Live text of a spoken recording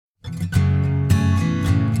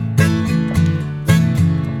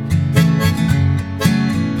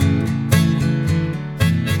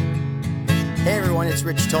it's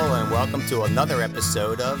Rich Tola, and welcome to another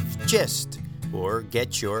episode of Gist, or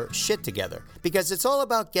Get Your Shit Together. Because it's all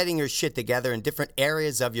about getting your shit together in different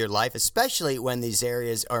areas of your life, especially when these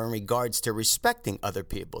areas are in regards to respecting other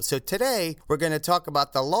people. So today, we're going to talk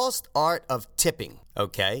about the lost art of tipping.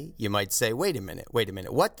 Okay, you might say, wait a minute.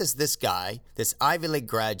 What does this guy, this Ivy League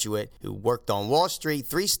graduate who worked on Wall Street,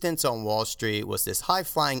 3 stints on Wall Street, was this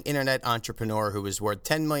high-flying internet entrepreneur who was worth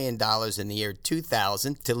 $10 million in the year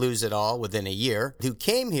 2000 to lose it all within a year, who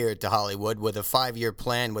came here to Hollywood with a 5-year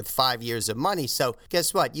plan with 5 years of money. So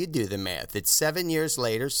guess what? You do the math. It's 7 years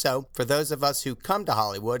later. So for those of us who come to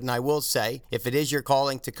Hollywood, and I will say, if it is your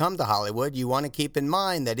calling to come to Hollywood, you want to keep in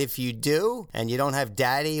mind that if you do, and you don't have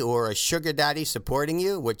daddy or a sugar daddy supporting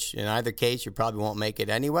you, which in either case you probably won't make it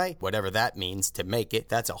anyway, whatever that means to make it,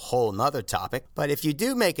 that's a whole nother topic. But if you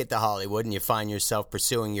do make it to Hollywood and you find yourself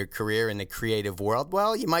pursuing your career in the creative world,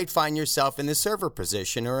 well, you might find yourself in the server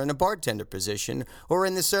position or in a bartender position or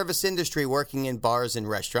in the service industry working in bars and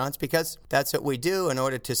restaurants, because that's what we do in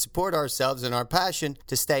order to support ourselves and our passion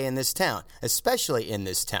to stay in this town, especially in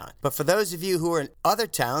this town. But for those of you who are in other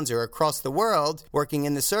towns or across the world working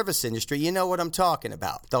in the service industry, you know what I'm talking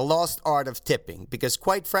about. The lost art of tipping. Because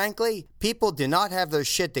quite frankly, people do not have their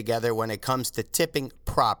shit together when it comes to tipping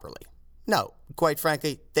properly. No, quite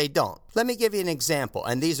frankly, they don't. Let me give you an example,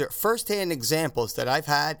 and these are first-hand examples that I've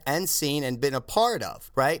had and seen and been a part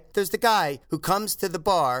of, right? There's the guy who comes to the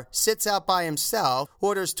bar, sits out by himself,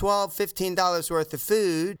 orders $12, $15 worth of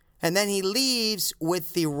food, and then he leaves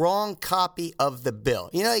with the wrong copy of the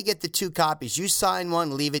bill. You know, you get the 2 copies. You sign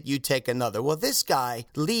one, leave it, you take another. Well, this guy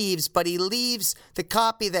leaves, but he leaves the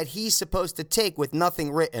copy that he's supposed to take with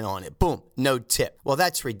nothing written on it. Boom, no tip. Well,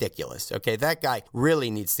 that's ridiculous, okay? That guy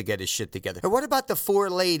really needs to get his shit together. Or what about the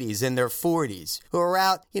 4 ladies in their 40s who are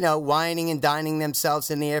out, whining and dining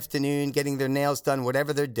themselves in the afternoon, getting their nails done,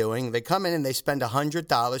 whatever they're doing. They come in and they spend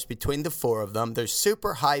 $100 between the 4 of them. They're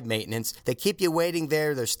super high maintenance. They keep you waiting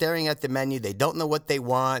there. They're staring at the menu. They don't know what they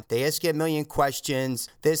want. They ask you a million questions,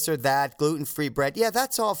 this or that, gluten-free bread. Yeah,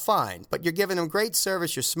 that's all fine, but you're giving them great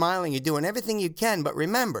service. You're smiling. You're doing everything you can. But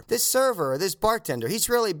remember, this server or this bartender, he's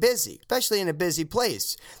really busy, especially in a busy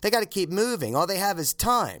place. They got to keep moving. All they have is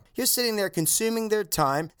time. You're sitting there consuming their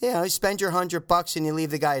time. You spend your $100 and you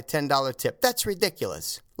leave the guy a $10 tip. That's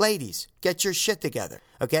ridiculous. Ladies, get your shit together,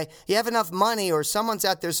 okay? You have enough money or someone's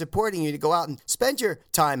out there supporting you to go out and spend your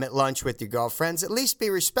time at lunch with your girlfriends. At least be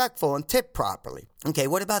respectful and tip properly. Okay,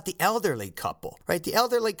 what about the elderly couple, right? The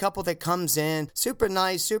elderly couple that comes in, super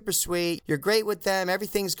nice, super sweet. You're great with them.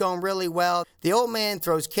 Everything's going really well. The old man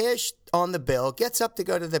throws cash on the bill, gets up to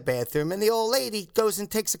go to the bathroom, and the old lady goes and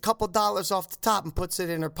takes a couple dollars off the top and puts it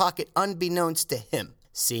in her pocket unbeknownst to him.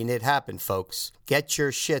 Seen it happen, folks. Get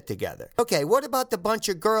your shit together. Okay, what about the bunch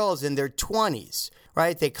of girls in their 20s,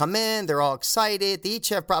 right? They come in, they're all excited. They each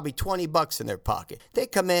have probably $20 in their pocket. They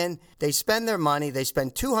come in, they spend their money. They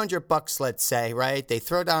spend $200, let's say, right? They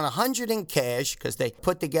throw down $100 in cash because they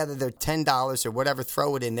put together their $10 or whatever,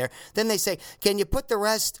 throw it in there. Then they say, can you put the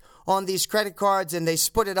rest on these credit cards? And they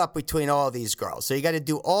split it up between all these girls. So you got to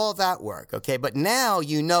do all that work, okay? But now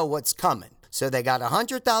you know what's coming. So they got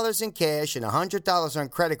 $100 in cash and $100 on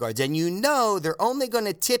credit cards. And you know they're only going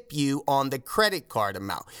to tip you on the credit card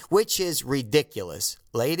amount, which is ridiculous.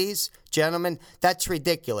 Ladies, gentlemen, that's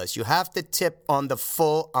ridiculous. You have to tip on the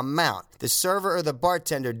full amount. The server or the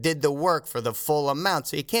bartender did the work for the full amount.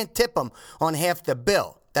 So you can't tip them on half the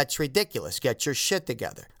bill. That's ridiculous. Get your shit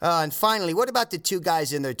together. And finally, what about the 2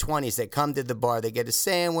 guys in their 20s that come to the bar? They get a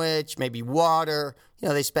sandwich, maybe water.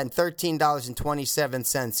 They spend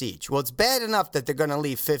 $13.27 each. Well, it's bad enough that they're going to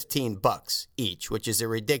leave $15 each, which is a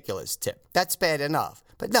ridiculous tip. That's bad enough.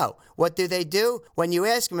 But no, what do? When you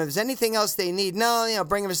ask them if there's anything else they need, no,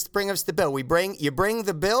 bring us the bill. You bring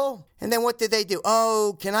the bill, and then what do?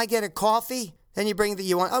 Oh, can I get a coffee? Then you bring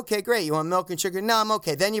okay, great. You want milk and sugar? No, I'm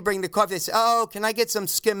okay. Then you bring the coffee. They say, oh, can I get some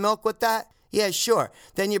skim milk with that? Yeah, sure.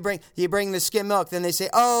 Then you bring the skim milk. Then they say,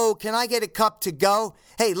 oh, can I get a cup to go?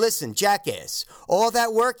 Hey, listen, jackass, all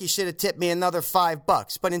that work, you should have tipped me another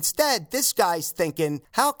 $5. But instead, this guy's thinking,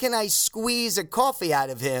 how can I squeeze a coffee out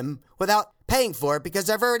of him without paying for it, because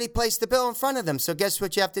I've already placed the bill in front of them. So guess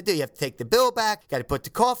what you have to do? You have to take the bill back, you got to put the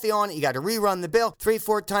coffee on it, you got to rerun the bill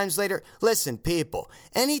 3-4 times later. Listen, people,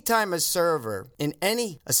 anytime a server in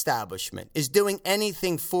any establishment is doing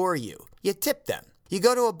anything for you, you tip them. You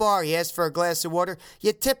go to a bar, you ask for a glass of water,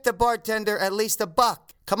 you tip the bartender at least $1.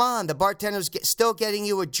 Come on, the bartender's still getting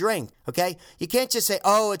you a drink, okay? You can't just say,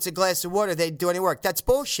 oh, it's a glass of water, they didn't do any work. That's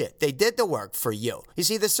bullshit. They did the work for you. You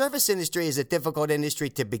see, the service industry is a difficult industry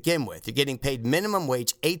to begin with. You're getting paid minimum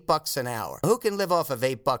wage, $8 an hour. Who can live off of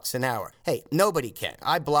 $8 an hour? Hey, nobody can.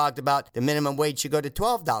 I blogged about the minimum wage should go to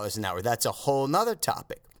 $12 an hour. That's a whole nother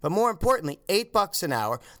topic. But more importantly, $8 an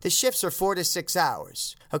hour, the shifts are 4 to 6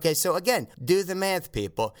 hours. Okay, so again, do the math,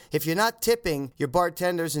 people. If you're not tipping your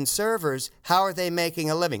bartenders and servers, how are they making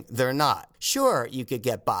a living? They're not. Sure, you could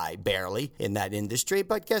get by barely in that industry,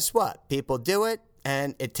 but guess what? People do it,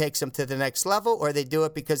 and it takes them to the next level, or they do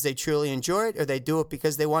it because they truly enjoy it, or they do it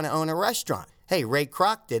because they want to own a restaurant. Hey, Ray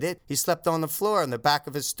Kroc did it. He slept on the floor in the back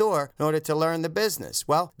of his store in order to learn the business.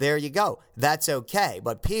 Well, there you go. That's okay.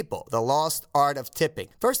 But people, the lost art of tipping.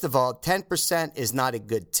 First of all, 10% is not a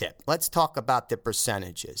good tip. Let's talk about the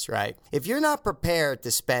percentages, right? If you're not prepared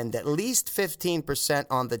to spend at least 15%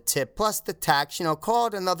 on the tip plus the tax, call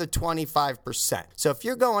it another 25%. So if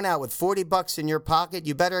you're going out with $40 in your pocket,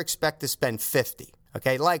 you better expect to spend $50.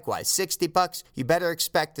 Okay, likewise, $60, you better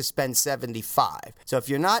expect to spend $75. So if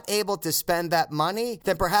you're not able to spend that money,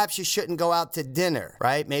 then perhaps you shouldn't go out to dinner,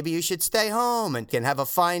 right? Maybe you should stay home and can have a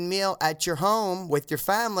fine meal at your home with your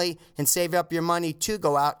family and save up your money to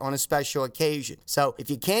go out on a special occasion. So if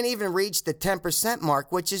you can't even reach the 10%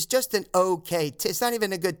 mark, which is just an okay tip, it's not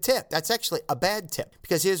even a good tip. That's actually a bad tip.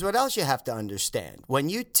 Because here's what else you have to understand. When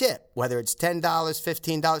you tip, whether it's $10,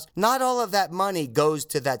 $15, not all of that money goes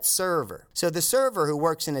to that server. So the server who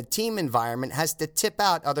works in a team environment has to tip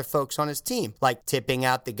out other folks on his team, like tipping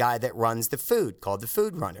out the guy that runs the food, called the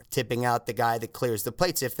food runner, tipping out the guy that clears the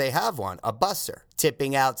plates if they have one, a busser,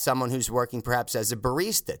 tipping out someone who's working perhaps as a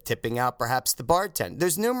barista, tipping out perhaps the bartender.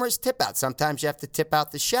 There's numerous tip outs. Sometimes you have to tip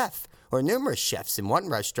out the chef, or numerous chefs in one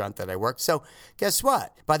restaurant that I worked. So guess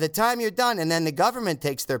what? By the time you're done and then the government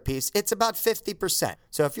takes their piece, it's about 50%.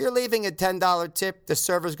 So if you're leaving a $10 tip, the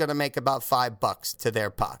server's going to make about $5 to their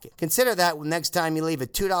pocket. Consider that next time you leave a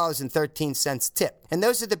 $2.13 tip. And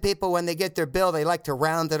those are the people, when they get their bill, they like to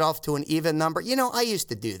round it off to an even number. I used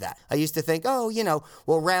to do that. I used to think,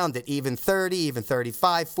 we'll round it even 30, even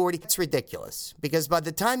 35, 40. It's ridiculous. Because by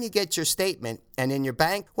the time you get your statement and in your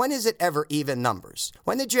bank, when is it ever even numbers?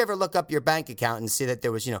 When did you ever look up your bank account and see that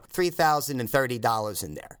there was, $3,030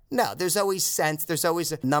 in there? No, there's always cents. There's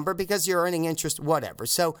always a number because you're earning interest, whatever.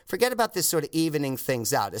 So forget about this sort of evening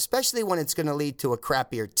things out, especially when it's going to lead to a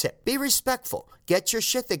crappier tip. Be respectful. Get your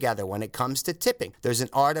shit together when it comes to tipping. There's an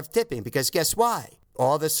art of tipping because guess why?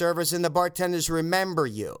 All the servers and the bartenders remember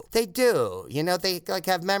you. They do. They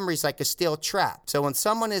have memories like a steel trap. So when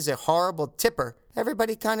someone is a horrible tipper,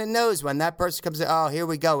 everybody kind of knows when that person comes in, oh, here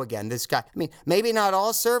we go again, this guy. Maybe not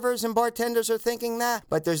all servers and bartenders are thinking that,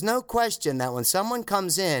 but there's no question that when someone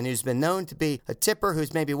comes in who's been known to be a tipper,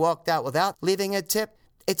 who's maybe walked out without leaving a tip,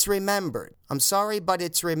 it's remembered. I'm sorry, but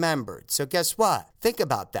it's remembered. So guess what? Think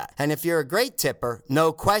about that. And if you're a great tipper,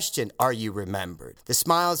 no question are you remembered. The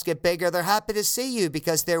smiles get bigger. They're happy to see you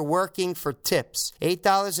because they're working for tips.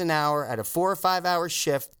 $8 an hour at a 4 or 5 hour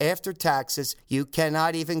shift after taxes. You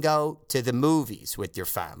cannot even go to the movies with your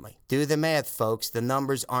family. Do the math, folks. The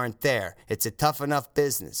numbers aren't there. It's a tough enough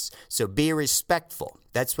business. So be respectful.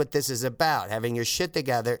 That's what this is about, having your shit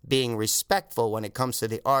together, being respectful when it comes to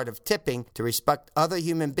the art of tipping, to respect other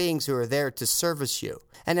human beings who are there to service you.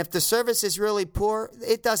 And if the service is really poor,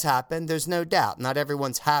 it does happen, there's no doubt. Not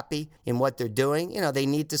everyone's happy in what they're doing. They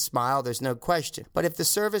need to smile, there's no question. But if the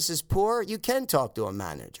service is poor, you can talk to a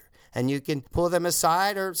manager. And you can pull them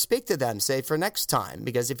aside or speak to them, say, for next time.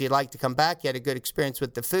 Because if you'd like to come back, you had a good experience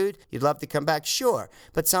with the food, you'd love to come back, sure.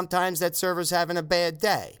 But sometimes that server's having a bad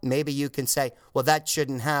day. Maybe you can say, well, that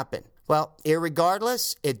shouldn't happen. Well,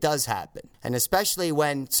 irregardless, it does happen. And especially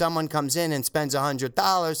when someone comes in and spends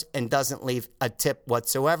 $100 and doesn't leave a tip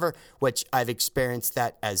whatsoever, which I've experienced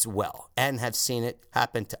that as well and have seen it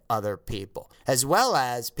happen to other people. As well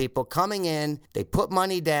as people coming in, they put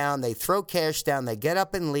money down, they throw cash down, they get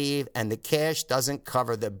up and leave, and the cash doesn't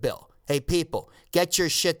cover the bill. Hey, people, get your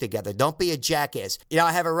shit together. Don't be a jackass.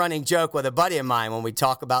 I have a running joke with a buddy of mine when we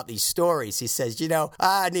talk about these stories. He says, in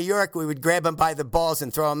New York, we would grab him by the balls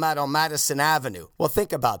and throw him out on Madison Avenue. Well,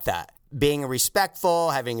 think about that. Being respectful,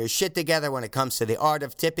 having your shit together when it comes to the art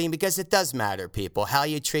of tipping, because it does matter, people. How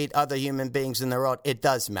you treat other human beings in the world, it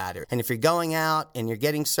does matter. And if you're going out and you're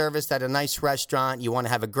getting serviced at a nice restaurant, you want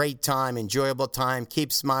to have a great time, enjoyable time,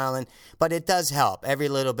 keep smiling, but it does help. Every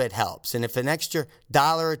little bit helps. And if an extra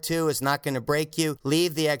 $1 or $2 is not going to break you,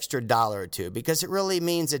 leave the extra $1 or $2 because it really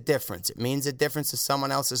means a difference. It means a difference to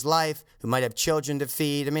someone else's life who might have children to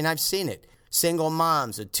feed. I've seen it. Single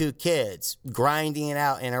moms with 2 kids, grinding it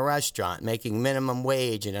out in a restaurant, making minimum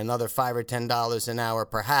wage and another $5 or $10 an hour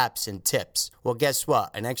perhaps in tips. Well, guess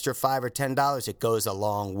what? An extra $5 or $10, it goes a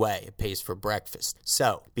long way. It pays for breakfast.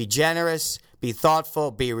 So, be generous, be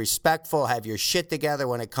thoughtful, be respectful, have your shit together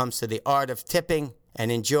when it comes to the art of tipping. And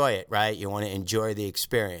enjoy it, right? You want to enjoy the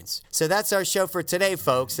experience. So that's our show for today,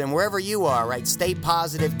 folks. And wherever you are, right, stay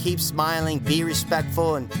positive, keep smiling, be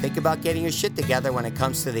respectful, and think about getting your shit together when it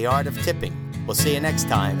comes to the art of tipping. We'll see you next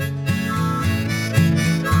time.